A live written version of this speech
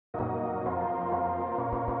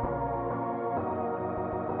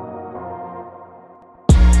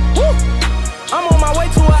my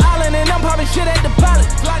way to an island and I'm popping shit at the pilot.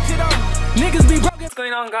 Niggas be broken. What's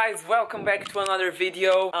going on, guys? Welcome back to another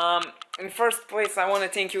video. In first place, I want to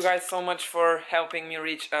thank you guys so much for helping me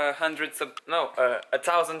reach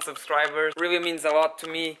 1,000 subscribers. Really means a lot to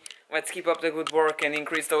me. Let's keep up the good work and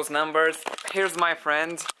increase those numbers. Here's my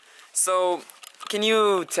friend. So, can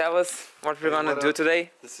you tell us what we're gonna do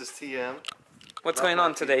today? This is TM. What's going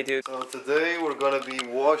on today, dude? So today we're gonna be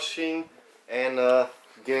washing and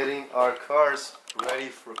getting our cars ready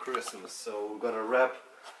for Christmas. So we're gonna wrap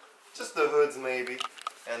just the hoods maybe.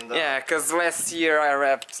 And yeah, cause last year I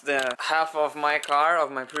wrapped the half of my car,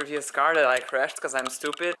 of my previous car that I crashed cause I'm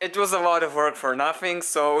stupid. It was a lot of work for nothing,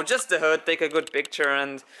 so just the hood, take a good picture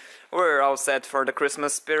and we're all set for the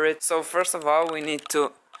Christmas spirit. So first of all we need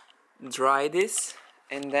to dry this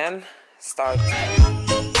and then start.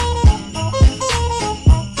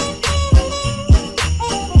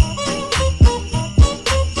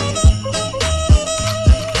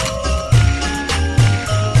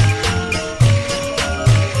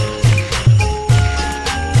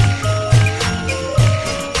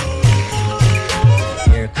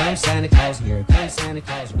 Santa Claus, here comes Santa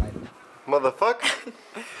Claus, right? Motherfucker.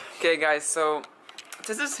 Okay guys, so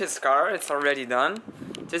this is his car, it's already done.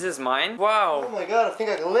 This is mine. Wow. Oh my god, I think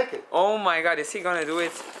I can lick it. Oh my god, is he gonna do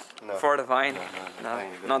it? No. For the vine? No,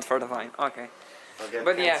 not for the vine. Okay. I'll get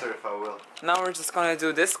but cancer yeah, if I will. now we're just gonna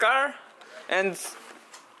do this car. And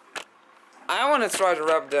I wanna try to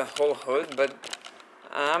wrap the whole hood, but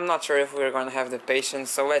I'm not sure if we're gonna have the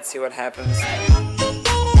patience, so let's see what happens.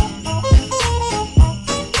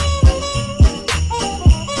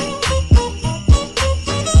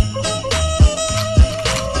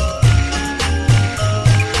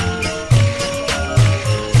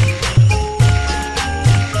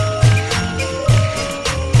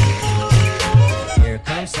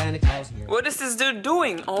 What is this dude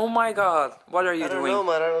doing? Oh my god. What are you doing? I don't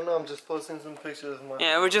know, man. I don't know. I'm just posting some pictures of my...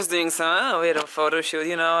 Yeah, we're just doing some little photo shoot,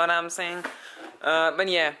 you know what I'm saying? But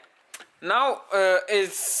yeah. Now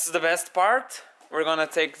it's the best part. We're gonna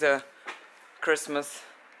take the Christmas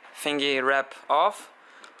thingy wrap off.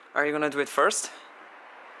 Are you gonna do it first?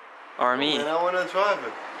 Or me? Man, I wanna drive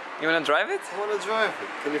it. You wanna drive it? I wanna drive it.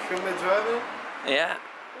 Can you film me driving it? Yeah.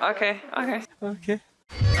 Okay, okay. Okay.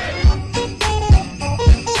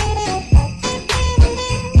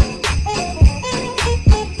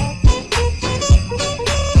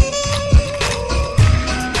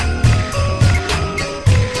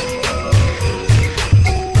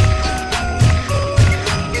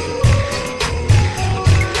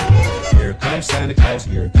 Santa Claus,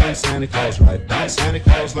 here comes Santa Claus, right down Santa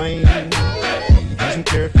Claus Lane. He doesn't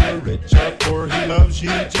care if you're rich or poor, he loves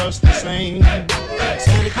you just the same.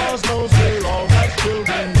 Santa Claus knows we're all God's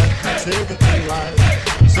children, that makes everything right.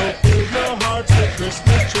 So fill your hearts with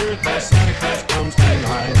Christmas cheer, cause Santa Claus comes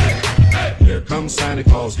tonight. Here comes Santa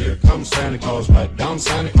Claus, here comes Santa Claus, right down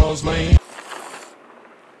Santa Claus Lane.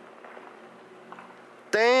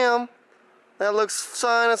 Damn, that looks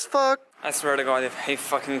fine as fuck. I swear to god if he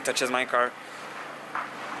fucking touches my car.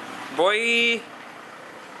 Boy!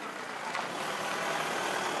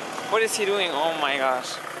 What is he doing? Oh my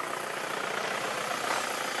gosh.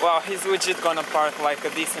 Wow, he's legit gonna park like a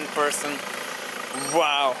decent person.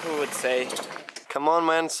 Wow, who would say? Come on,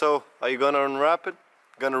 man. So, are you gonna unwrap it?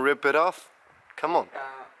 Gonna rip it off? Come on.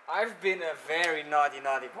 I've been a very naughty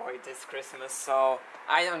boy this Christmas, so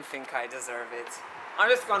I don't think I deserve it. I'm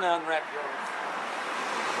just gonna unwrap yours.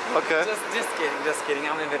 Okay. Just kidding.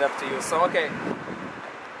 I'll leave it up to you. So, okay.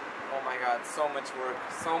 Oh my god, so much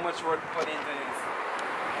work put into this.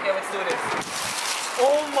 Okay, let's do this.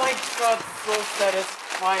 Oh my god, so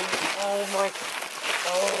satisfying. Oh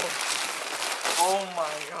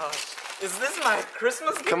my gosh. Is this my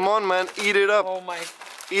Christmas gift? Come on, man, eat it up. Oh my.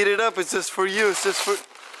 Eat it up, it's just for you, it's just for...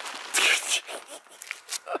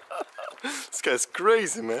 This guy's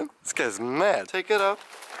crazy, man. This guy's mad. Take it up.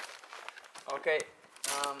 Okay.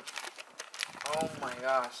 Oh my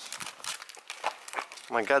gosh.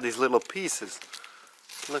 Oh my god, these little pieces.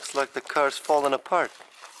 Looks like the car's falling apart.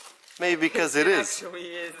 Maybe because it is. Actually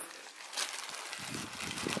is.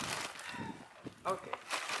 Okay.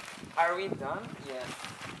 Are we done? Yes.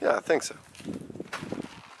 Yeah, I think so.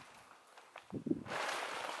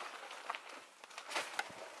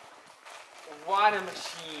 What a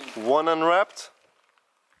machine. One unwrapped,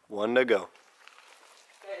 one to go.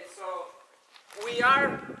 Okay, so we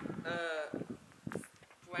are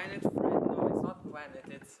planet friendly. No, it's not planet,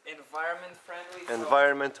 it's environment friendly.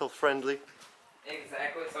 Environmental friendly.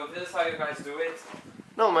 Exactly, so this is how you guys do it.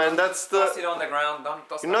 No, man, that's the... Toss it on the ground, don't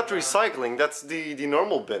toss it You're on not the ground. recycling, that's the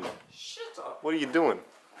normal bin. Shut up. What are you doing?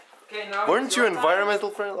 Okay, now Weren't it's you your time.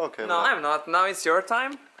 environmental friend? Okay. No, well. I'm not. Now it's your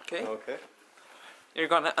time. Okay. Okay. You're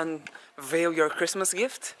gonna unveil your Christmas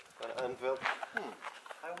gift. Unveil.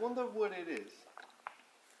 I wonder what it is.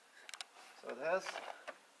 So it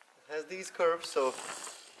has these curves. So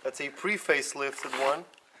that's a pre-facelifted one.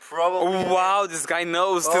 Probably. Oh, wow, this guy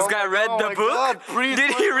knows. This guy read the book.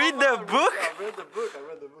 Did he read the book? I read the book.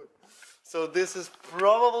 So this is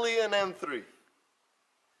probably an M3.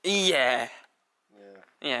 Yeah. Yeah.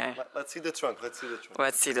 Yeah. Let's see the trunk. Let's see the trunk.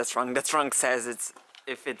 Let's see the trunk. The trunk says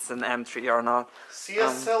if it's an M3 or not.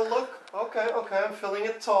 CSL look. Okay. I'm feeling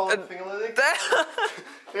it tall. I'm feeling it.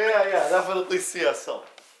 Yeah. Definitely CSL.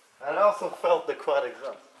 And I also felt the quad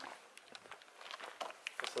exhaust.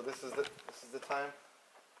 So this is the time.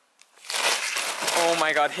 Oh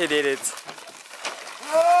my god, he did it.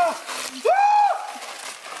 Oh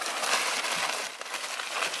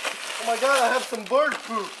my god, I have some bird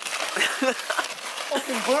poop.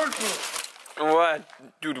 Fucking bird poop. What?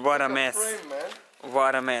 Dude, what a mess. Frame, man.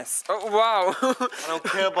 What a mess. Oh, wow. I don't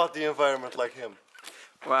care about the environment like him.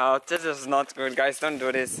 Wow, this is not good, guys. Don't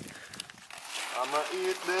do this. I'ma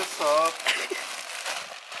eat this up.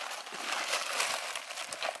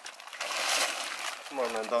 Come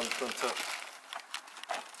on, man, don't touch.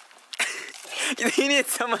 You need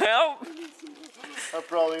some help? I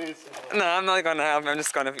probably need some. No, I'm not gonna help. I'm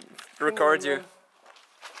just gonna record you.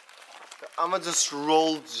 I'ma just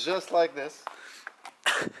roll just like this.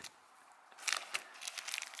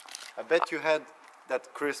 I bet you had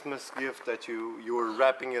that Christmas gift that you were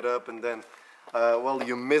wrapping it up and then well,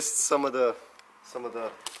 you missed some of the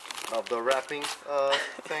wrapping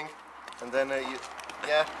thing, and then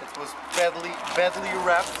yeah, it was badly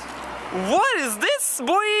wrapped. What is this,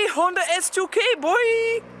 boy? Honda S2K,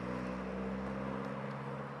 boy!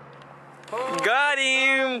 Oh, Got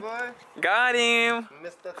him! boy. Got him!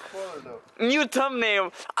 Missed that spoiler though. New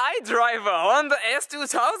thumbnail. I drive a Honda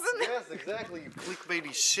S2000? Yes, exactly. You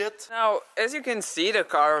clickbaity shit. Now, as you can see, the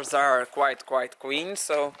cars are quite clean,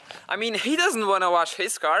 so... I mean, he doesn't want to wash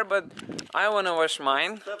his car, but I want to wash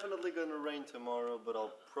mine. It's definitely gonna rain tomorrow, but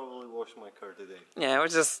I'll probably wash my car today. Yeah, we'll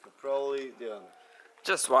just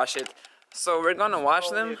wash it. So we're gonna wash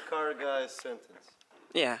them. A car guy's sentence.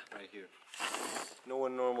 Yeah. Right here. No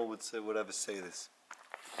one normal would ever say this.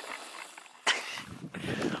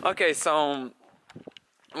 Okay, so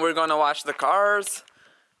we're gonna wash the cars,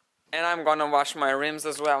 and I'm gonna wash my rims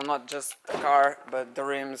as well. Not just the car, but the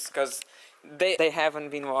rims, because they haven't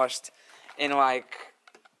been washed in like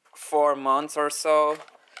 4 months or so.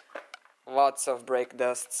 Lots of brake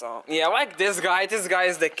dust. So yeah, like this guy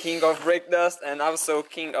is the king of brake dust and also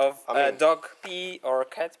king of dog pee or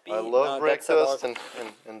cat pee. I love brake dust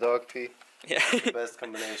and dog pee. Yeah. The best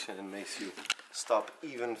combination, and makes you stop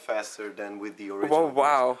even faster than with the original. Whoa,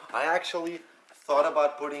 wow. I actually thought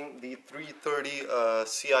about putting the 330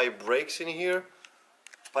 CI brakes in here,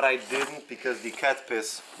 but I didn't because the cat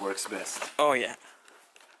piss works best. Oh yeah.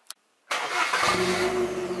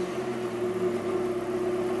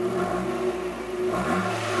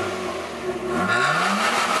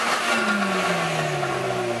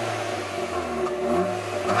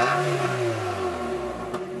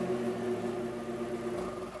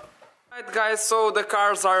 Alright guys, so the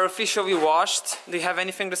cars are officially washed. Do you have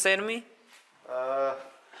anything to say to me?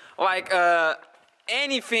 Like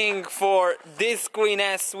anything for this clean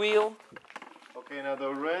ass wheel? Okay, now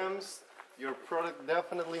the rims, your product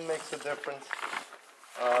definitely makes a difference.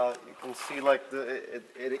 You can see like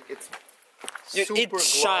it's super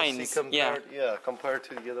glossy shines, compared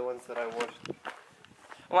to the other ones that I washed.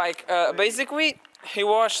 Like basically he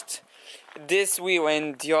washed this wheel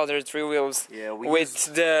and the other 3 wheels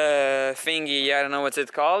with the thingy, I don't know what's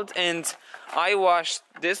it called, and I washed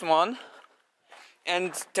this one,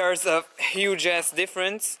 and there's a huge ass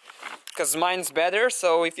difference because mine's better.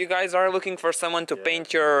 So if you guys are looking for someone to paint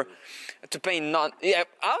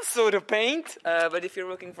but if you're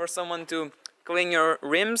looking for someone to clean your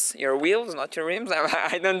rims, your wheels, not your rims,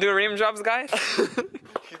 I don't do rim jobs, guys. You do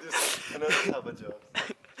another type of job.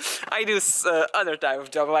 I do other type of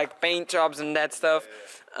job like paint jobs and that stuff.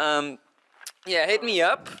 Yeah, hit me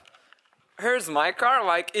up. Here's my car,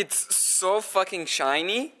 like it's so fucking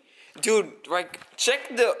shiny. Dude, like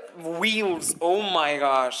check the wheels, oh my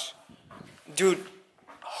gosh. Dude,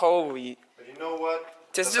 holy. But you know what?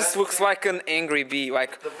 This just looks like an angry bee,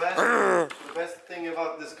 like... The best thing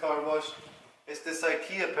about this car wash is this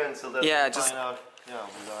IKEA pencil that yeah, we find out. Yeah.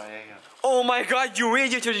 Oh my god, you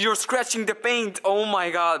idiot, you're scratching the paint. Oh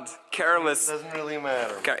my god, careless. It doesn't really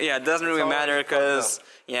matter. Yeah, it doesn't really matter because,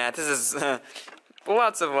 yeah, this is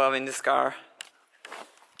lots of love in this car.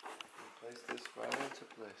 Place this right into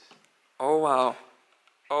place. Oh wow.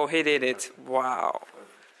 Oh, he did it. Wow.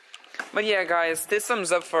 But yeah, guys, this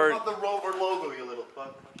sums up for... What about the Rover logo, you little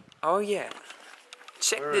fuck? Oh yeah.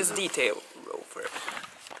 Check this detail, Rover.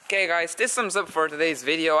 Okay guys, this sums up for today's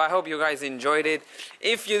video. I hope you guys enjoyed it.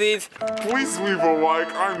 If you did, please leave a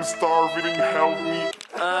like. I'm starving. Help me.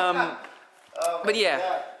 But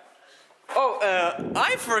yeah. Oh,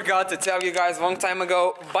 I forgot to tell you guys long time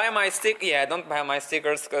ago. Buy my yeah, don't buy my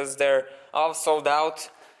stickers because they're all sold out.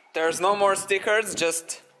 There's no more stickers,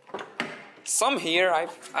 just some here,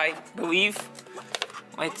 I believe.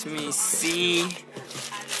 Let me see.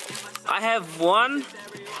 I have one.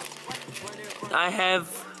 I have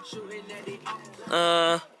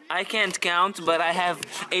I can't count, but I have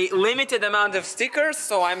a limited amount of stickers,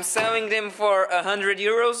 so I'm selling them for 100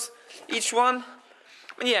 euros each one.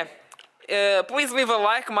 But yeah, please leave a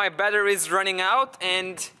like, my battery is running out,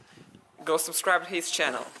 and go subscribe to his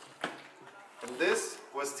channel. And this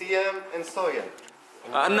was TM and Stoyan.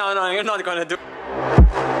 No, you're not gonna do